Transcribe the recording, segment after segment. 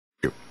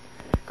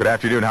Good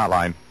afternoon,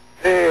 Hotline.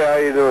 Hey, how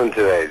you doing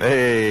today?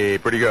 Hey,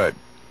 pretty good.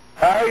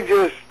 I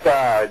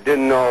just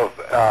didn't know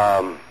if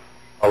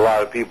a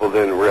lot of people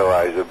didn't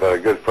realize it, but a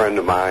good friend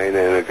of mine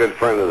and a good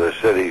friend of the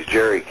city's,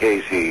 Jerry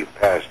Casey,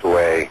 passed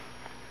away.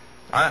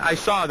 I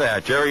saw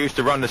that. Jerry used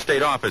to run the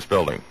state office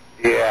building.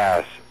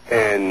 Yes,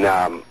 and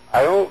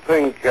I don't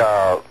think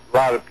a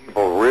lot of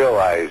people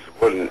realize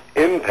what an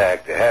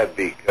impact it had,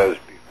 because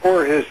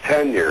before his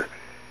tenure,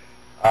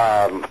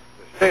 the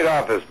state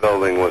office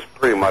building was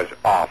pretty much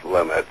off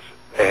limits.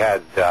 They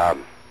had,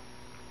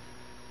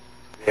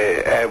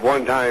 at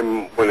one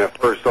time when it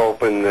first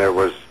opened, there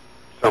was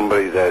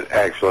somebody that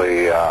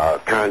actually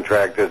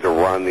contracted to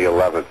run the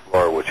 11th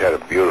floor, which had a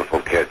beautiful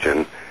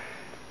kitchen,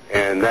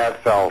 and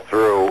that fell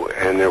through,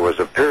 and there was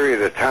a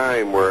period of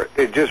time where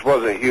it just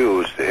wasn't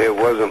used. It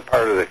wasn't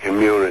part of the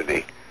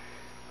community.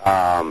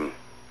 You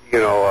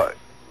know,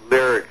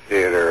 Lyric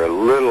Theater,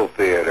 Little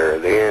Theater,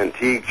 the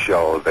Antique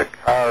Show, the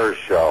Car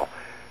Show,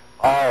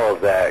 all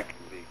of that can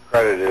be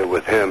credited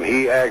with him.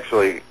 He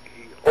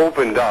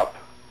opened up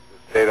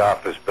the state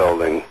office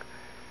building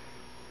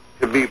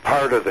to be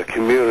part of the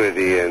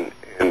community and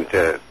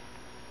to,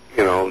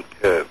 you know,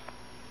 to...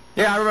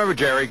 Yeah, I remember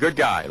Jerry. Good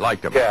guy.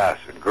 Liked him. Yes,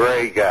 a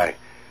great guy.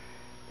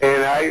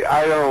 And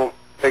I don't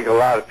think a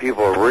lot of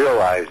people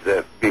realize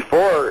that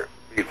before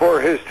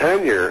his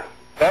tenure,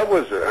 that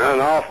was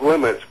an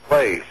off-limits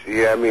place.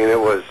 Yeah, I mean, it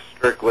was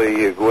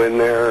strictly you go in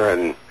there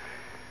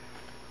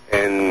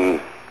and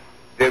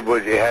did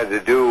what you had to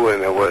do,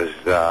 and it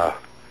wasn't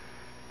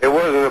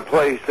a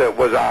place that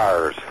was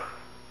ours.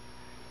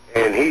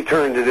 And he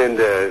turned it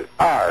into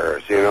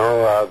ours, you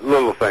know,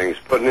 little things,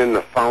 putting in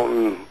the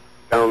fountain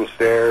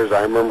downstairs.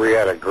 I remember he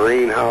had a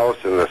greenhouse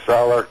in the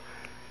cellar.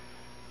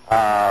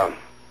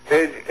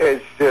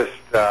 It's just,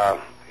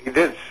 he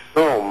did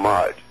so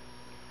much.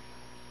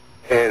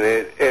 And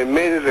it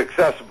made it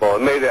accessible.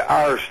 It made it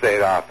our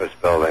state office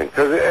building.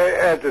 Because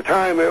at the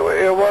time, it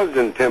was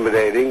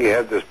intimidating. You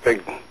had this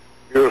big,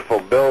 beautiful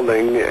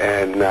building,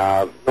 and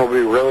nobody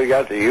really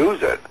got to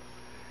use it.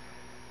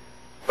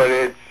 But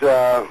it's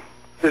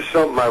just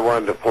something I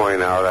wanted to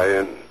point out. I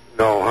didn't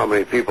know how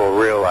many people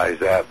realize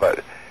that,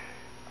 but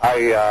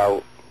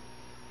I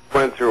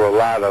went through a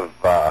lot of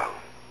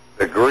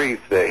the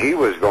grief that he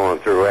was going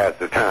through at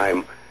the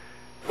time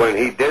when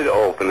he did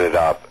open it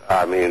up.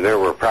 I mean, there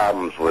were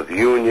problems with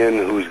Union,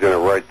 who's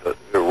going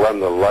to run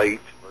the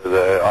lights for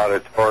the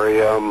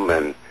auditorium,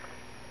 and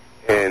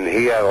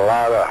he had a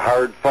lot of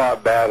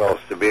hard-fought battles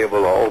to be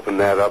able to open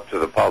that up to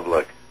the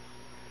public.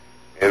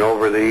 And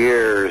over the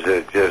years,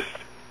 it just,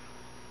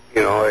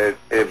 you know,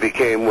 it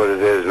became what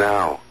it is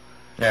now.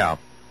 Yeah.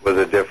 With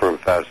a different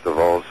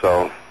festival,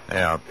 so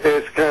yeah,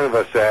 it's kind of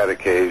a sad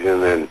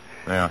occasion. And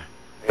yeah.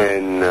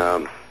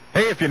 And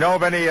hey, if you know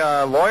of any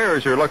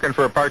lawyers who are looking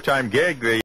for a part-time gig,